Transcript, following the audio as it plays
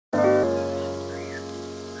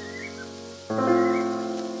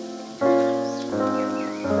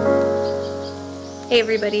Hey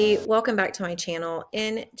everybody, welcome back to my channel.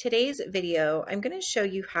 In today's video, I'm going to show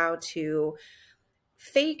you how to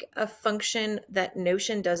fake a function that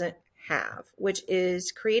Notion doesn't have, which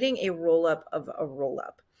is creating a roll-up of a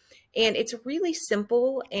roll-up. And it's really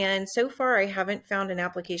simple, and so far I haven't found an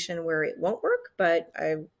application where it won't work, but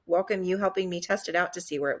I welcome you helping me test it out to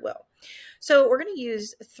see where it will. So we're going to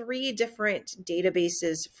use three different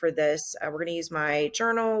databases for this. We're going to use my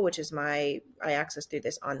journal, which is I access through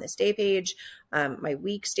this on this day page, my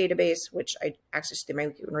weeks database, which I access through my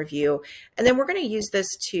week in review. And then we're going to use this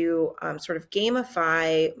to sort of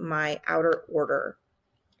gamify my outer order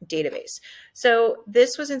database. So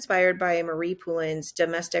this was inspired by Marie Poulin's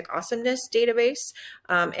domestic awesomeness database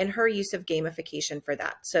and her use of gamification for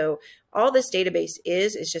that. So all this database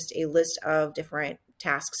is just a list of different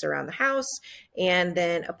tasks around the house and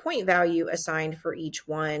then a point value assigned for each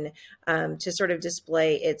one to sort of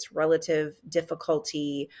display its relative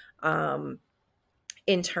difficulty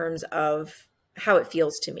in terms of how it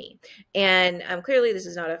feels to me. And clearly this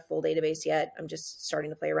is not a full database yet. I'm just starting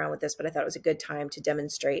to play around with this, but I thought it was a good time to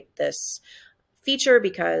demonstrate this feature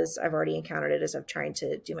because I've already encountered it as I'm trying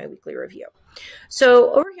to do my weekly review.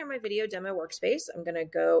 So over here in my video demo workspace, I'm going to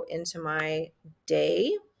go into my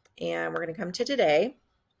day and we're going to come to today.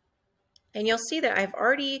 And you'll see that I've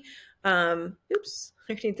already, oops,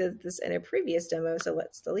 I already did this in a previous demo. So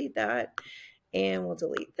let's delete that. And we'll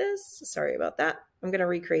delete this. Sorry about that. I'm going to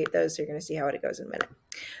recreate those so you're going to see how it goes in a minute.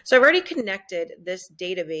 So I've already connected this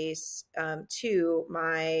database to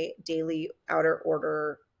my daily outer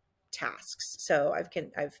order tasks. So I've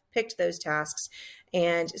picked those tasks.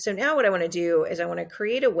 And so now what I want to do is I want to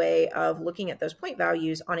create a way of looking at those point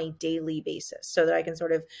values on a daily basis so that I can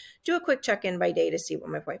sort of do a quick check-in by day to see what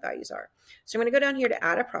my point values are. So I'm going to go down here to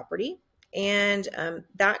add a property. And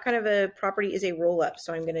that kind of a property is a roll up.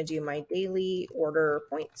 So I'm going to do my daily order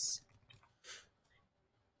points.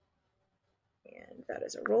 And that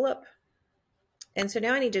is a roll up. And so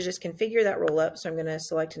now I need to just configure that roll up. So I'm going to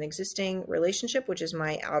select an existing relationship, which is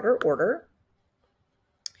my outer order.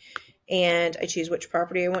 And I choose which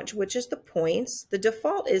property I want to, which is the points. The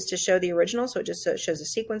default is to show the original. So it just shows a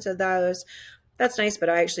sequence of those. That's nice, but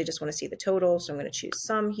I actually just want to see the total. So I'm going to choose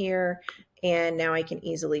sum here. And now I can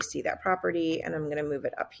easily see that property and I'm going to move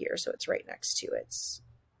it up here. So it's right next to its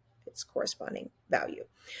corresponding value.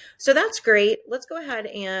 So that's great. Let's go ahead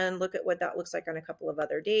and look at what that looks like on a couple of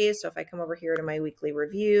other days. So if I come over here to my weekly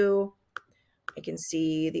review, I can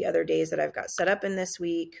see the other days that I've got set up in this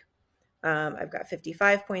week. I've got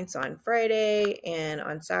 55 points on Friday, and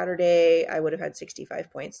on Saturday, I would have had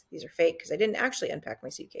 65 points. These are fake because I didn't actually unpack my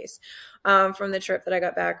suitcase from the trip that I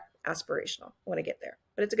got back. Aspirational when I get there,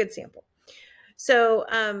 but it's a good sample. So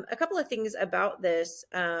a couple of things about this.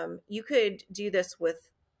 You could do this with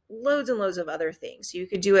loads and loads of other things. You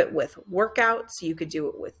could do it with workouts. You could do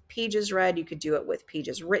it with pages read. You could do it with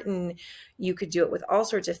pages written. You could do it with all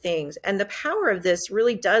sorts of things. And the power of this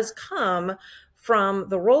really does come from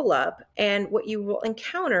the roll up. And what you will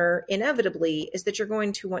encounter inevitably is that you're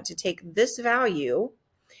going to want to take this value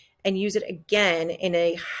and use it again in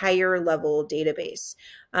a higher level database.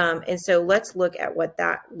 And so let's look at what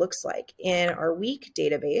that looks like. In our week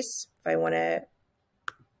database, if I want to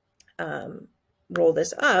roll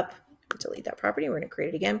this up, delete that property, we're going to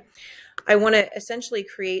create it again. I want to essentially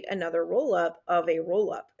create another roll up of a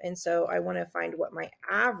roll up. And so I want to find what my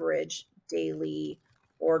average daily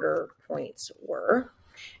order points were.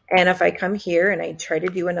 And if I come here and I try to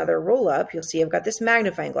do another roll up, you'll see I've got this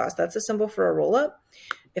magnifying glass. That's a symbol for a roll up.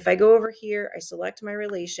 If I go over here, I select my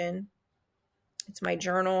relation. It's my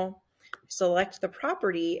journal. Select the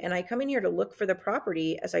property, and I come in here to look for the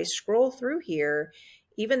property. As I scroll through here,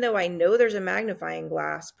 even though I know there's a magnifying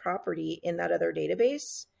glass property in that other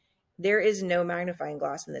database, there is no magnifying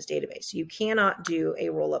glass in this database. You cannot do a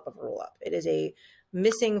roll up of a roll up. It is a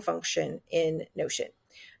missing function in Notion.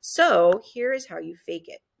 So here is how you fake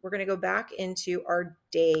it. We're going to go back into our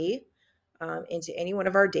day, into any one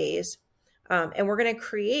of our days, and we're going to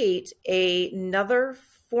create another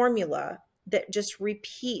formula that just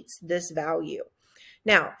repeats this value.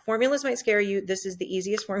 Now, formulas might scare you. This is the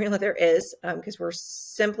easiest formula there is because we're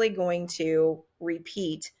simply going to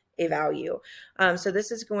repeat a value. So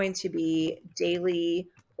this is going to be daily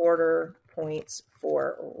order points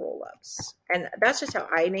for roll-ups. And that's just how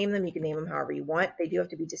I name them. You can name them however you want. They do have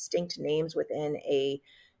to be distinct names within a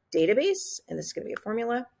database. And this is going to be a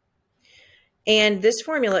formula. And this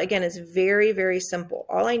formula, again, is very, very simple.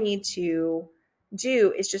 All I need to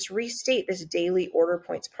do is just restate this daily order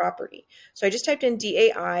points property. So I just typed in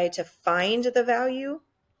DAI to find the value.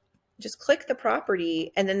 just click the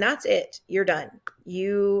property, and then that's it. You're done.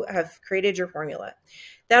 You have created your formula.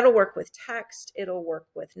 That'll work with text. It'll work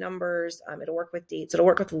with numbers. It'll work with dates. It'll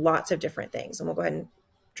work with lots of different things. And we'll go ahead and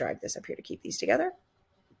drag this up here to keep these together.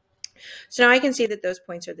 So now I can see that those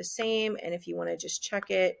points are the same. And if you want to just check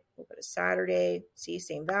it, we'll go to Saturday, see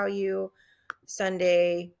same value,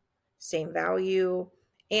 Sunday, same value.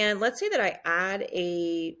 And let's say that I add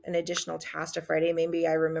an additional task to Friday. Maybe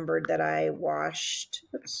I remembered that I washed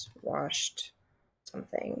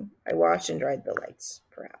something. I washed and dried the lights,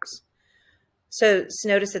 perhaps. So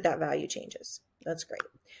notice that value changes. That's great.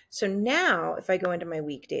 So now if I go into my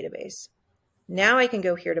week database, now I can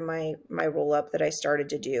go here to my Rollup that I started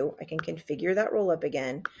to do. I can configure that Rollup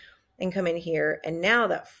again and come in here. And now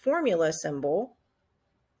that formula symbol,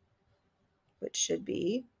 which should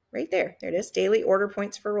be right there. There it is, daily order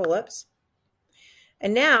points for Rollups.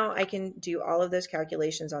 And now I can do all of those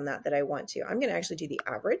calculations on that I want to. I'm going to actually do the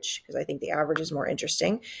average because I think the average is more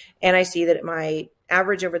interesting. And I see that my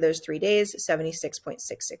average over those 3 days is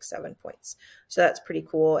 76.667 points. So that's pretty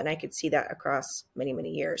cool. And I could see that across many, many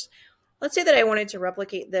years. Let's say that I wanted to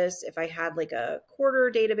replicate this. If I had like a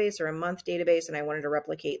quarter database or a month database and I wanted to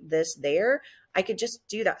replicate this there, I could just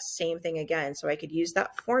do that same thing again. So I could use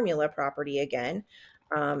that formula property again,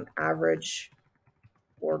 average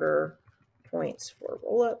order points for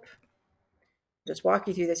Rollup. Just walk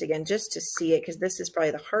you through this again just to see it because this is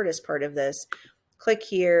probably the hardest part of this. Click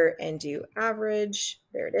here and do average.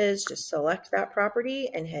 There it is. Just select that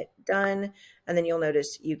property and hit done. And then you'll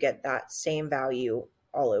notice you get that same value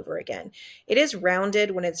all over again. It is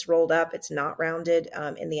rounded when it's rolled up. It's not rounded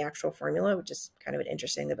in the actual formula, which is kind of an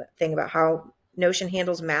interesting thing about how Notion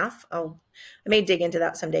handles math. I may dig into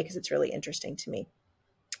that someday because it's really interesting to me.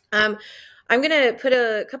 I'm going to put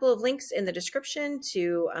a couple of links in the description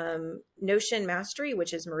to Notion Mastery,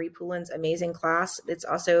 which is Marie Poulin's amazing class. It's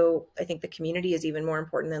also, I think the community is even more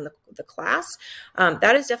important than the class.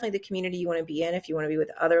 That is definitely the community you want to be in if you want to be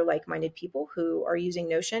with other like-minded people who are using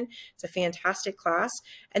Notion. It's a fantastic class.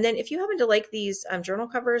 And then if you happen to like these journal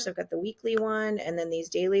covers, I've got the weekly one and then these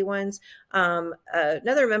daily ones.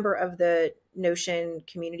 Another member of the Notion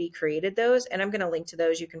community created those, and I'm going to link to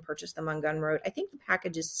those. You can purchase them on Gumroad. I think the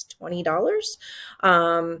package is $20,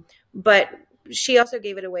 but she also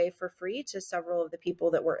gave it away for free to several of the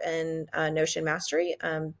people that were in Notion Mastery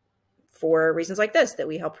for reasons like this, that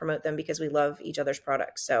we help promote them because we love each other's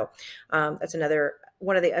products. So that's another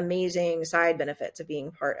one of the amazing side benefits of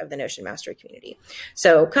being part of the Notion Mastery community.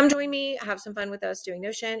 So come join me, have some fun with us doing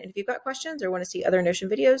Notion. And if you've got questions or want to see other Notion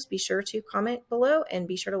videos, be sure to comment below and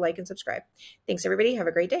be sure to like and subscribe. Thanks, everybody. Have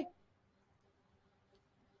a great day.